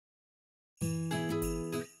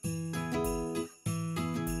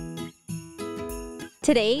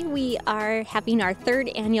Today we are having our third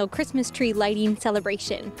annual Christmas tree lighting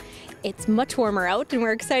celebration. It's much warmer out and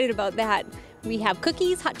we're excited about that. We have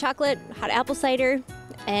cookies, hot chocolate, hot apple cider,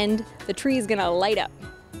 and the tree is gonna light up.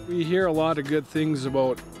 We hear a lot of good things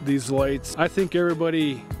about these lights. I think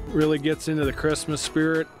everybody really gets into the Christmas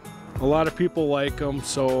spirit. A lot of people like them,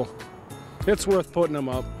 so it's worth putting them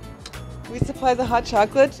up. We supply the hot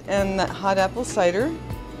chocolate and the hot apple cider,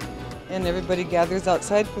 and everybody gathers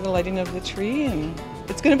outside for the lighting of the tree, and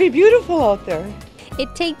it's going to be beautiful out there.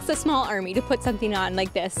 It takes a small army to put something on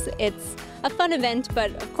like this. It's a fun event,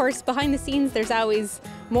 but of course behind the scenes there's always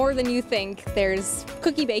more than you think. There's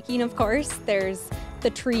cookie baking, of course. There's the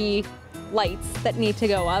tree lights that need to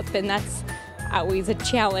go up, and that's always a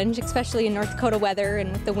challenge, especially in North Dakota weather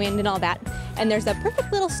and with the wind and all that. And there's a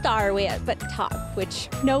perfect little star way up at the top, which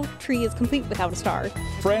no tree is complete without a star.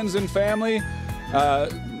 Friends and family,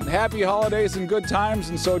 happy holidays and good times,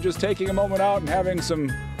 and so just taking a moment out and having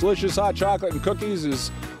some delicious hot chocolate and cookies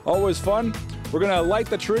is always fun. We're gonna light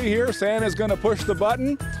the tree here. Santa's gonna push the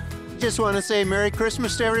button. Just want to say Merry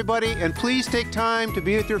Christmas to everybody, and please take time to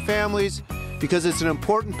be with your families because it's an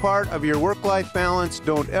important part of your work-life balance.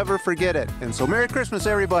 Don't ever forget it. And so Merry Christmas,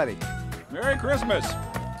 everybody. Merry Christmas.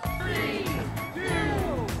 3, 2,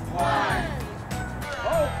 1.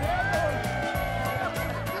 Oh,